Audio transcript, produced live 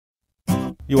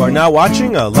You are now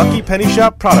watching a Lucky Penny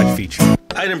Shop product feature.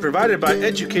 Item provided by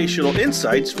Educational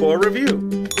Insights for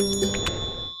review.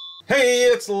 Hey,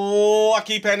 it's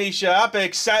Lucky Penny Shop.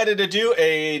 Excited to do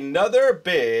another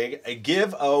big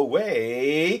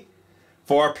giveaway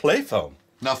for Playfoam.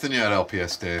 Nothing yet,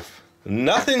 LPS-Dave.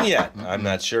 Nothing yet. I'm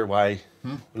not sure why.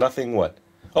 Nothing what?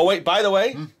 Oh, wait, by the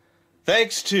way,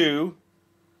 thanks to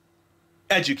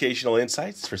Educational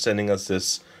Insights for sending us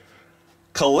this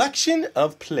collection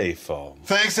of Playfoam.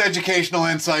 Thanks, Educational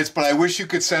Insights, but I wish you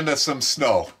could send us some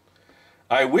snow.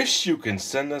 I wish you can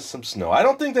send us some snow. I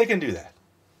don't think they can do that.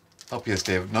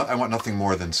 LPS-Dave, I want nothing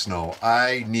more than snow.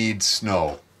 I need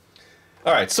snow.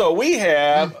 All right, so we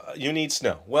have, you need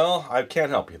snow. Well, I can't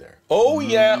help you there. Oh,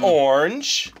 yeah,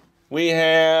 orange. We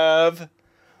have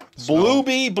Snow.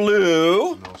 Blueby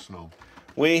Blue. No snow.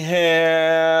 We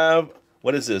have,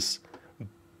 what is this?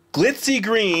 Glitzy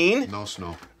Green. No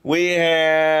snow. We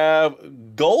have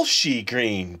Gulshy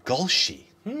Green. Gulshy.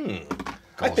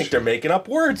 I think they're making up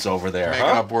words over there, Making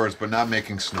up words, but not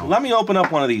making snow. Let me open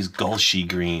up one of these Gulshy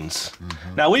Greens.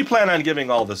 Now, we plan on giving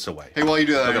all this away. Hey, while you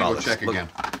do that, Look at I'm all going to go this. check Look.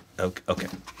 again. Okay.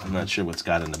 I'm not sure what's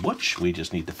got in the butch. We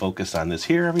just need to focus on this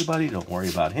here, everybody. Don't worry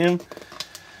about him.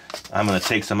 I'm going to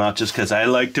take some out just because I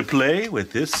like to play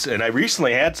with this. And I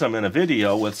recently had some in a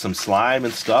video with some slime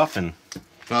and stuff. And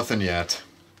Nothing yet.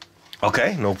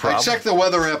 okay, no problem. I checked the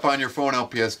weather app on your phone,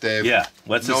 LPS-Dave. Yeah,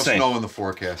 what's it No say? snow in the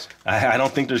forecast. I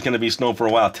don't think there's going to be snow for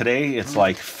a while. Today, it's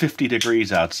like 50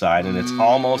 degrees outside, and it's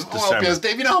almost Oh, December.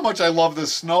 LPS-Dave, you know how much I love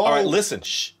this snow? All right, listen.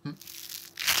 Shh.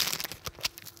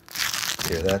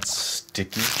 Here, that's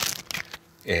sticky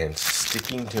and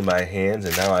sticking to my hands,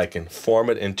 and now I can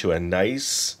form it into a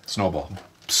nice Snowball.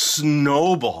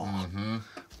 snowball.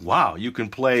 Wow, you can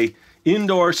play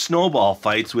indoor snowball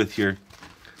fights with your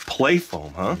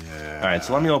Playfoam, huh? Yeah. All right,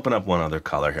 so let me open up one other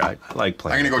color here. I like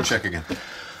playing. I'm going to go with check again. this.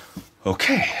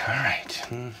 Okay, all right.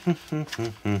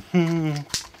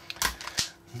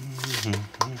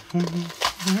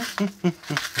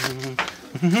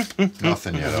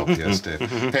 Nothing yet, LPS-Dave.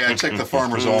 Hey, I checked the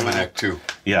Farmer's Almanac, too.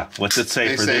 Yeah, what's it say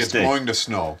They for say this it's day? going to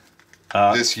snow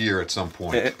this year at some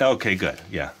point. Okay, good.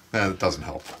 Yeah. That doesn't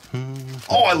help.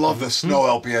 Oh, I love the snow,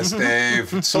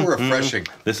 LPS-Dave. It's so refreshing.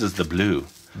 This is the blue.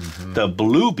 The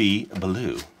Blueby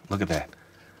Blue. Look at that.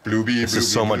 This is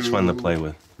so much fun to play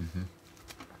with.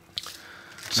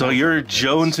 So you're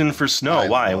jonesing for snow. I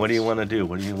Why? love What do you want to do?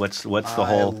 What's the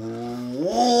whole?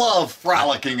 Love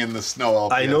frolicking in the snow,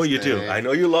 LPS-Dave. I know you do. I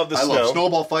know you love the I snow. love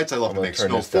snowball fights. I love to gonna make turn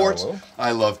snow this down a forts. little.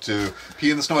 I love to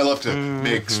pee in the snow. I love to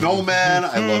make snowman.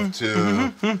 I love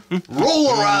to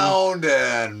roll around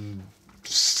and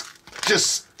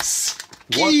just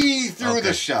ski through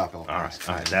the shop. All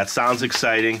right. That sounds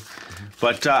exciting.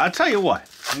 But I'll tell you what.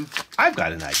 I've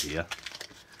got an idea.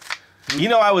 You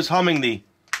know, I was humming the.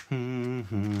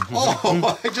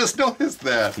 Oh, I just noticed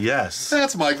that. Yes.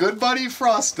 That's my good buddy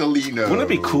Frostalino. Wouldn't it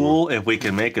be cool if we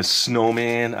could make a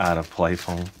snowman out of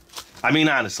Playfoam? I mean,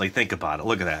 honestly, think about it.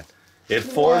 Look at that. It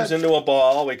forms into a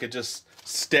ball. We could just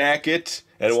stack it,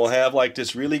 and we'll have like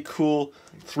this really cool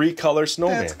 3-color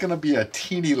snowman. That's going to be a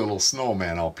teeny little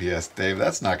snowman, LPS-Dave.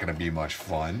 That's not going to be much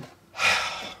fun.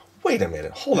 Wait a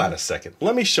minute. Hold on a second.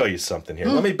 Let me show you something here.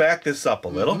 Let me back this up a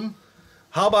little.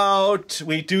 How about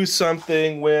we do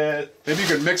something with Maybe you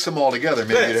could mix them all together.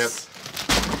 Maybe you'd this?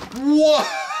 have...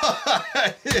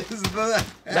 What is that?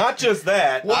 Not just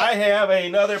that. I have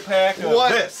another pack of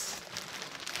this.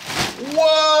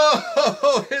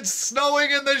 Whoa! It's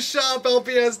snowing in the shop,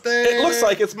 LPS-Dave. It looks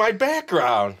like it's my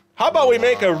background. How about we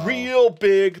make a real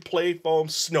big Playfoam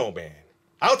snowman?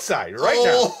 Outside, right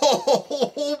now.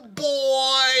 Oh,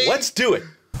 boy. Let's do it.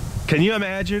 Can you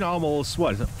imagine almost,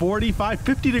 what is it, 45,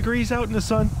 50 degrees out in the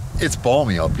sun? It's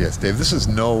balmy, LPS-Dave. This is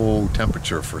no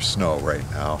temperature for snow right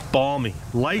now. Balmy.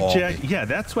 Light jacket. Yeah,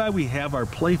 that's why we have our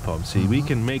Playfoam. See, we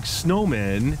can make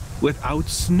snowmen without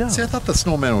snow. See, I thought the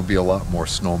snowman would be a lot more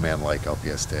snowman-like,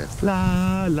 LPS-Dave.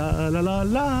 La, la, la, la,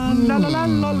 la, la, la, la,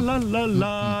 la, la, la,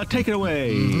 la. Take it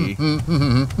away.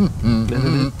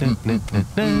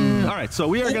 All right, so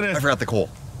we are going I to... forgot the coal.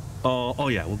 Oh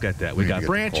yeah, we'll get that. We need to got get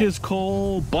the branches,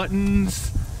 coal,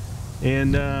 buttons,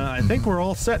 and I think we're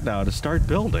all set now to start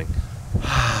building.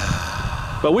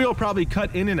 But we will probably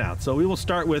cut in and out. So we will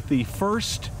start with the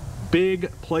first big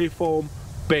Playfoam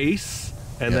base,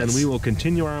 and then we will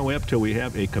continue our way up till we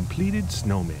have a completed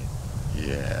snowman.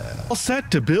 Yeah. All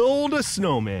set to build a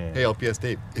snowman. Hey,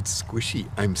 LPS-Dave, it's squishy.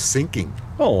 I'm sinking.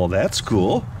 Oh, well, that's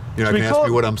cool. You're not going to ask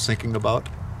me what I'm sinking about?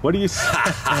 What do you say?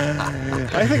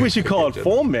 I think we should call it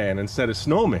Foam Man instead of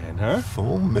Snowman, huh?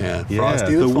 Foam Man. Yeah,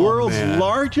 Frosty the Foam-Man. world's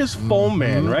largest foam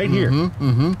man right here.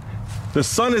 The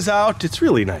sun is out. It's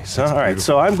really nice, huh? All right,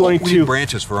 so I'm going to... We need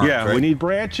branches for arms, yeah, right? we need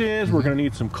branches. We're going to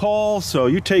need some coal, so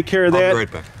you take care of that. I'll be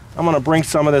right back. I'm going to bring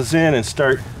some of this in and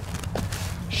start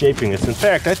shaping this. In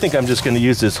fact, I think I'm just going to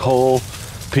use this whole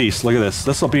piece. Look at this.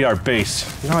 This will be our base.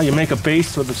 You know how you make a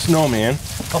base with a snowman?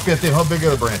 Okay, Dave, how big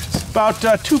are the branches? About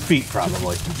 2 feet,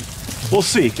 probably. We'll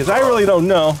see, because I really don't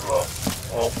know.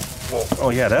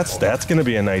 Oh, yeah, that's going to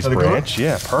be a nice branch.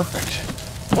 Yeah, perfect.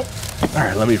 All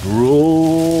right, let me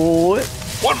roll it.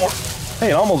 One more. Hey,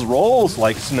 it almost rolls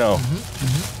like snow.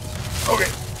 Okay.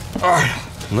 All right.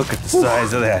 Look at the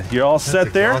size of that. You're all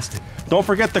set there? Don't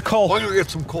forget the coal. I'm going to get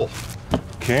some coal.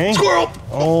 Okay. Squirrel!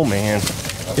 Oh, man.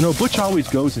 You know, Butch always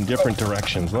goes in different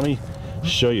directions. Let me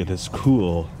show you this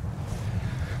cool.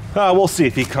 We'll see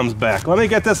if he comes back. Let me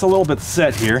get this a little bit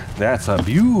set here. That's a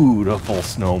beautiful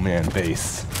snowman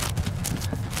base.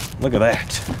 Look at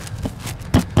that.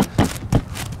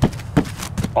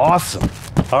 Awesome.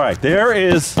 All right, there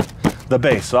is the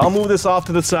base. So I'll move this off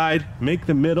to the side, make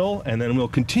the middle, and then we'll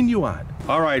continue on.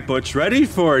 All right, Butch, ready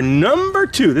for number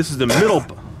 2. This is the middle.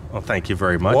 Oh, thank you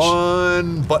very much.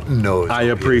 One button nose. I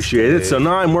appreciate it. So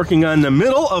now I'm working on the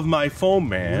middle of my foam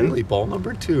man. Really, ball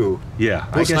number 2. Yeah,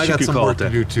 I guess you could call it that. I got some work to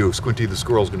do too. Squinty the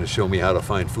squirrel's going to show me how to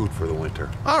find food for the winter.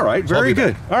 All right, very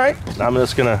good. All right, now I'm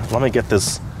just gonna, let me get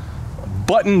this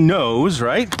button nose,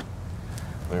 right?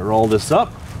 Let me roll this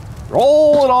up.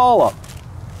 Roll it all up.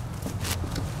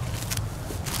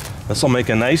 This will make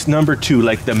a nice number 2,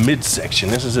 like the midsection.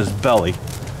 This is his belly.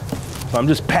 So I'm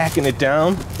just packing it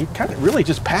down. You're kind of really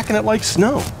just packing it like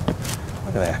snow.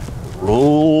 Look at that.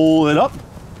 Roll it up.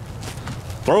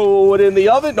 Throw it in the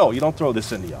oven. No, you don't throw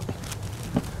this in the oven.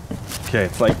 Okay,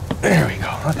 it's like, there we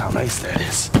go. Look how nice that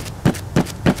is.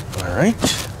 All right.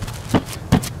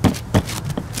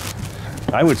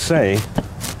 I would say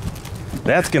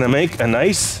that's going to make a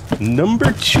nice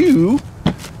number 2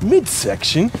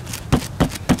 midsection.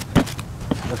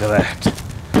 Look at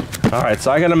that. All right, so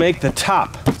I got to make the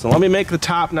top. So let me make the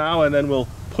top now, and then we'll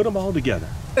put them all together.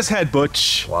 His head,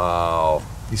 Butch. Wow.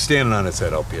 He's standing on his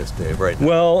head, LPS-Dave, right now.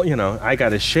 Well, you know, I got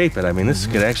to shape it. I mean, this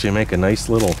could actually make a nice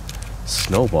little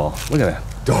snowball. Look at that.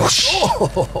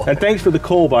 Oh. And thanks for the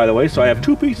coal, by the way. So I have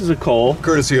 2 pieces of coal.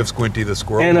 Courtesy of Squinty the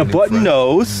squirrel. And a button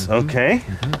nose. Okay.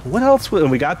 What else? And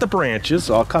we got the branches,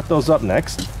 so I'll cut those up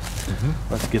next.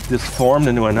 Let's get this formed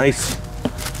into a nice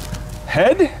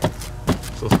head.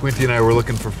 So Squinty and I were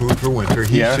looking for food for winter.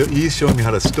 He's showing me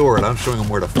how to store it. I'm showing him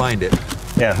where to find it.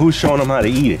 Yeah, who's showing him how to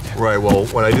eat it? Right, well,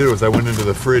 what I did was I went into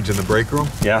the fridge in the break room.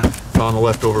 Yeah. Found the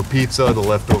leftover pizza, the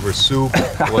leftover soup,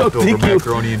 the leftover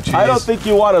macaroni and cheese. I don't think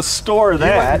you want to store that.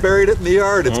 You went and buried it in the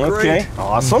yard. It's great. Okay,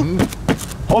 awesome.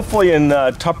 Hopefully in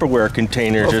Tupperware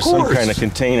containers or some kind of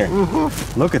container.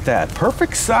 Look at that.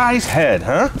 Perfect size head,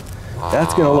 huh? Wow.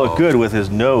 That's going to look good with his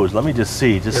nose. Let me just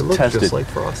see. Just test it. It looks just like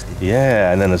Frosty.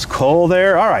 Yeah, and then there's coal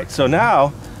there. All right, so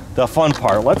now the fun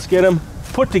part. Let's get him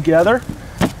put together,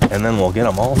 and then we'll get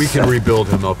them all set. We can rebuild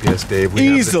him, LPS-Dave. We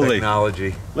easily. Have the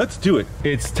technology. Let's do it.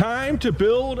 It's time to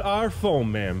build our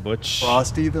foam man, Butch.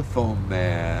 Frosty the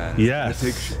Foam-Man. Yes.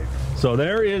 Take shape. So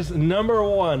there is number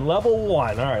 1, level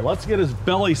 1. All right, let's get his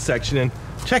belly section in.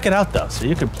 Check it out, though. So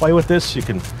you can play with this. You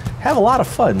can have a lot of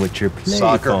fun with your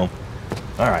Playfoam.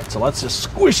 All right, so let's just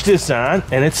squish this on,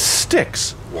 and it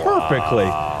sticks perfectly.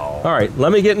 All right,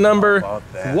 let me get number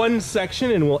 1 section,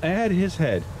 and we'll add his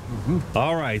head.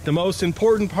 All right, the most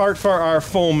important part for our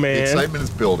foam man. The excitement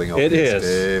is building up. It is.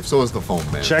 Dave. So is the foam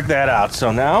man. Check that out.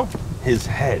 So now, his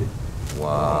head.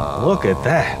 Wow. Look at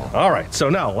that. All right, so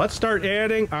now let's start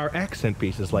adding our accent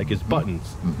pieces like his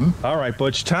buttons. All right,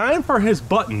 Butch, time for his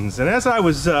buttons. And as I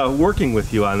was working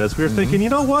with you on this, we were thinking, you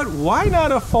know what? Why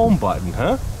not a foam button,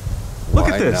 huh? Look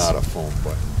at this. Why not a foam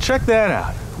button? Check that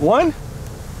out. 1,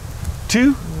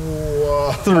 2,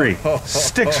 3.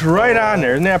 Sticks right on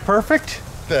there. Isn't that perfect?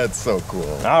 That's so cool.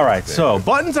 All right, so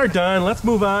buttons are done. Let's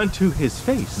move on to his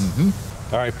face.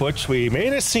 All right, Butch, we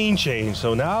made a scene change,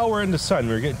 so now we're in the sun.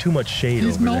 We're getting too much shade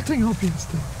He's over melting,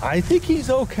 LPS-Dave. I think he's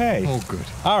okay. Oh, good.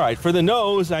 All right, for the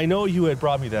nose, I know you had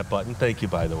brought me that button. Thank you,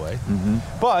 by the way.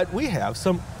 But we have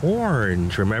some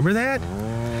orange. Remember that?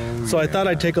 Oh, so I thought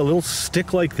I'd take a little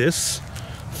stick like this,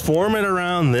 form it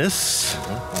around this,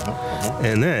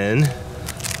 and then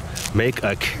make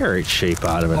a carrot shape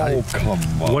out of it. Oh, come on.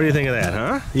 What do you think of that,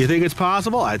 huh? You think it's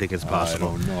possible? I think it's possible.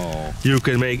 I don't know. You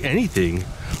can make anything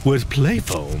with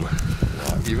Playfoam.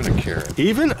 Even a carrot.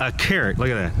 Even a carrot. Look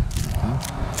at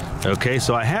that. Okay,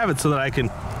 so I have it so that I can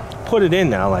put it in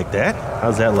now like that.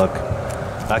 How's that look?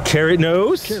 A carrot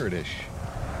nose. Carrotish.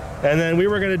 And then we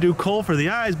were going to do coal for the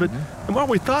eyes, but the more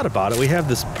we thought about it, we have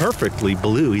this perfectly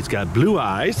blue. He's got blue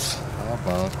eyes. How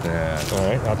about that? All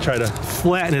right, I'll try to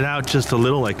flatten it out just a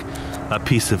little, like a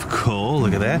piece of coal.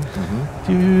 Look at that.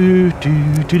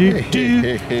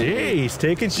 Hey, he's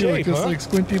taking shape, Just like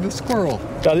Squinty the squirrel.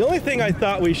 Now, the only thing I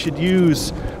thought we should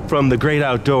use from the great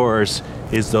outdoors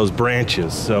is those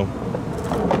branches. So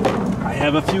I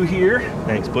have a few here.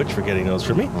 Thanks, Butch, for getting those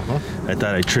for me. I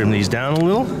thought I'd trim these down a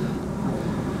little.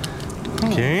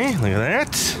 Okay, look at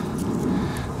that.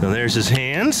 So there's his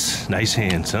hands. Nice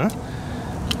hands, huh?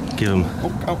 Give him.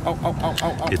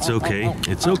 It's okay.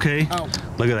 It's okay.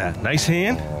 Look at that. Nice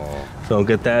hand. So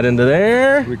get that into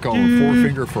there. We call him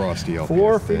four-finger Frosty.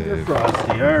 Four-finger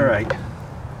Frosty. All right.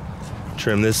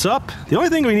 Trim this up. The only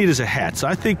thing we need is a hat. So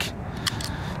I think,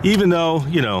 even though,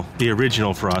 you know, the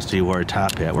original Frosty wore a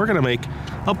top hat, we're going to make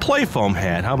a Playfoam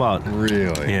hat. How about?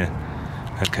 Really? Yeah.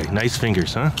 Okay. Nice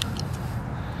fingers, huh?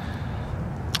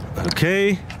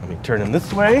 Okay. Let me turn him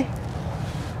this way.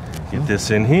 Get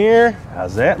this in here.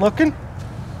 How's that looking?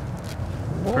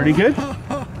 Pretty good.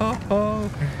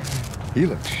 He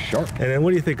looks sharp. And then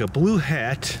what do you think? A blue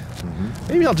hat.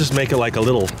 Maybe I'll just make it like a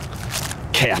little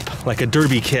cap, like a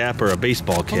derby cap or a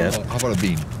baseball cap. How about a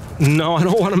beanie? No, I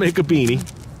don't want to make a beanie.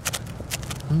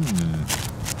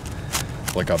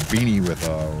 Like a beanie with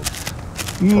a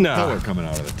propeller coming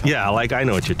out of the top. Yeah, like I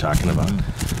know what you're talking about.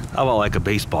 How about like a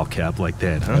baseball cap like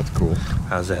that, huh? That's cool.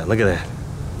 How's that? Look at that.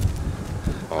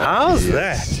 Oh, How's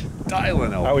that?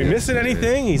 Styling out. Are we missing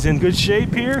anything? He's in good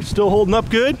shape here, still holding up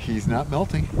good. He's not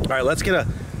melting. All right, let's get a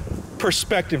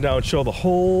perspective now and show the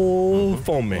whole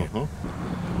foam man.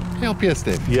 Hey,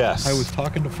 LPS-Dave. Yes. I was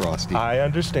talking to Frosty. I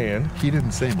understand. He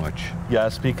didn't say much.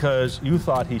 Yes, because you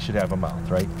thought he should have a mouth,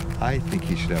 right? I think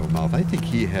he should have a mouth. I think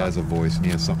he has a voice and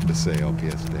he has something to say,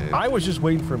 LPS-Dave. I was just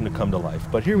waiting for him to come to life,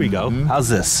 but here we go. How's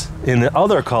this? In the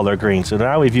other color green, so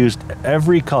now we've used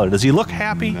every color. Does he look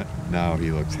happy? Now he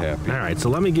looks happy. All right, so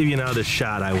let me give you now the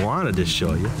shot I wanted to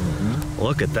show you.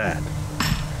 Look at that.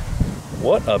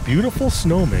 What a beautiful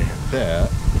snowman.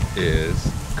 That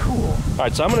is cool. All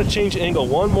right, so I'm going to change angle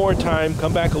one more time,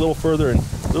 come back a little further and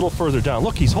a little further down.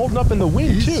 Look, he's holding up in the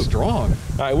wind, He's too. Strong.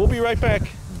 All right, we'll be right back.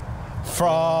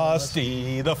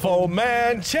 Frosty the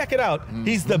Foam-Man. Check it out.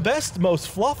 He's the best,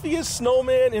 most fluffiest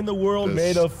snowman in the world,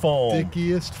 made of foam.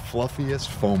 Stickiest, fluffiest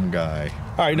foam guy.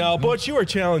 All right, now, Butch, you were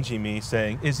challenging me,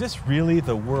 saying, is this really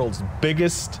the world's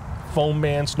biggest foam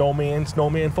man, snowman,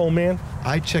 foam man?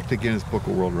 I checked the Guinness Book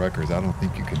of World Records. I don't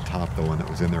think you can top the one that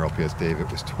was in there, LPS-Dave.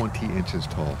 It was 20 inches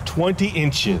tall. 20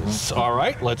 inches. All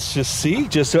right, let's just see,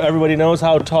 just so everybody knows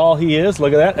how tall he is.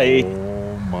 Look at that, a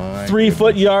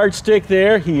 3-foot yardstick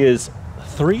there. He is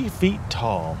 3 feet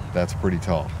tall. That's pretty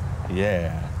tall.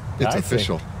 Yeah. It's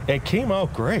official. It came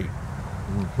out great.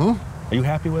 Are you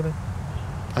happy with it?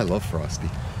 I love Frosty.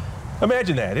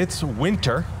 Imagine that. It's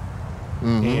winter,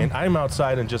 and I'm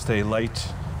outside in just a light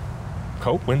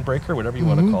coat, windbreaker, whatever you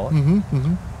want to call it.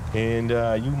 And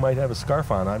you might have a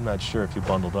scarf on. I'm not sure if you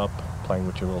bundled up playing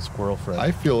with your little squirrel friend.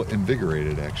 I feel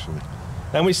invigorated, actually.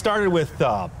 And we started with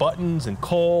buttons and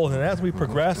coal, and as we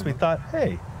progressed, we thought,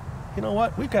 hey, you know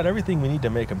what? We've got everything we need to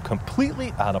make him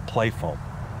completely out of Playfoam.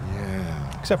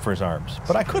 Yeah. Except for his arms.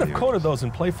 But I could have coated those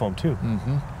in Playfoam, too.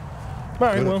 All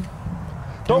right, well.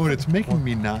 You know what? It's making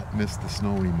me not miss the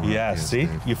snow anymore. Yeah, see?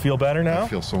 Dave. You feel better now? I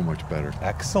feel so much better.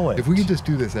 Excellent. If we could just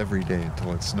do this every day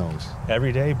until it snows.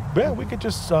 Every day? Yeah, we could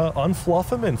just unfluff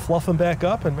him and fluff him back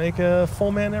up and make a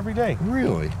foam man every day.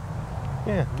 Really?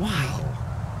 Yeah. Wow.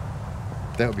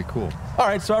 That would be cool. All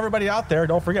right, so everybody out there,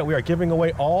 don't forget, we are giving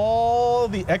away all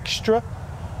the extra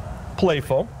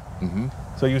Playfoam.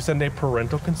 So you send a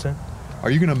parental consent. Are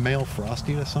you going to mail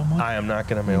Frosty to someone? I am not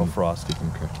going to mail Frosty.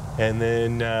 Okay. And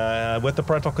then with the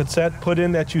parental consent, put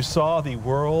in that you saw the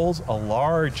world's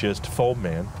largest foam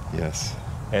man. Yes.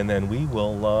 And then we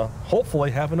will hopefully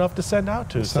have enough to send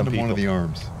out to some Send him people. one of the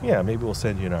arms. Yeah, maybe we'll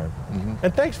send you an arm.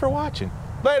 And thanks for watching.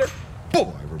 Later.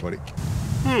 Bye, everybody.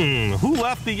 Who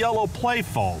left the yellow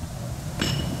Playfoam?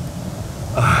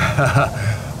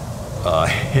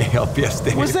 Hey,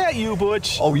 LPS-Dave. Was that you,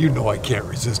 Butch? Oh, you know I can't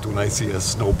resist when I see a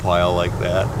snow pile like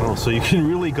that. Oh, so you can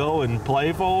really go and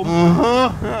play foam?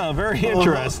 Oh, very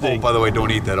interesting. Oh, by the way,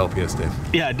 don't eat that, LPS-Dave.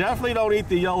 Yeah, definitely don't eat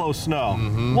the yellow snow.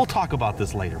 We'll talk about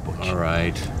this later, Butch. All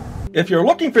right. If you're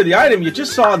looking for the item you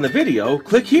just saw in the video,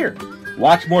 click here.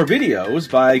 Watch more videos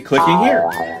by clicking here.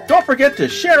 Don't forget to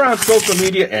share on social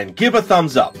media and give a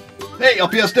thumbs up. Hey,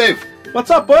 LPS-Dave. What's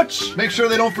up, Butch? Make sure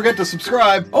they don't forget to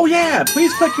subscribe. Oh yeah,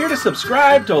 please click here to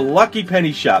subscribe to Lucky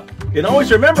Penny Shop. And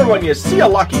always remember, when you see a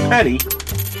lucky penny,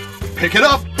 Pick it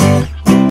up.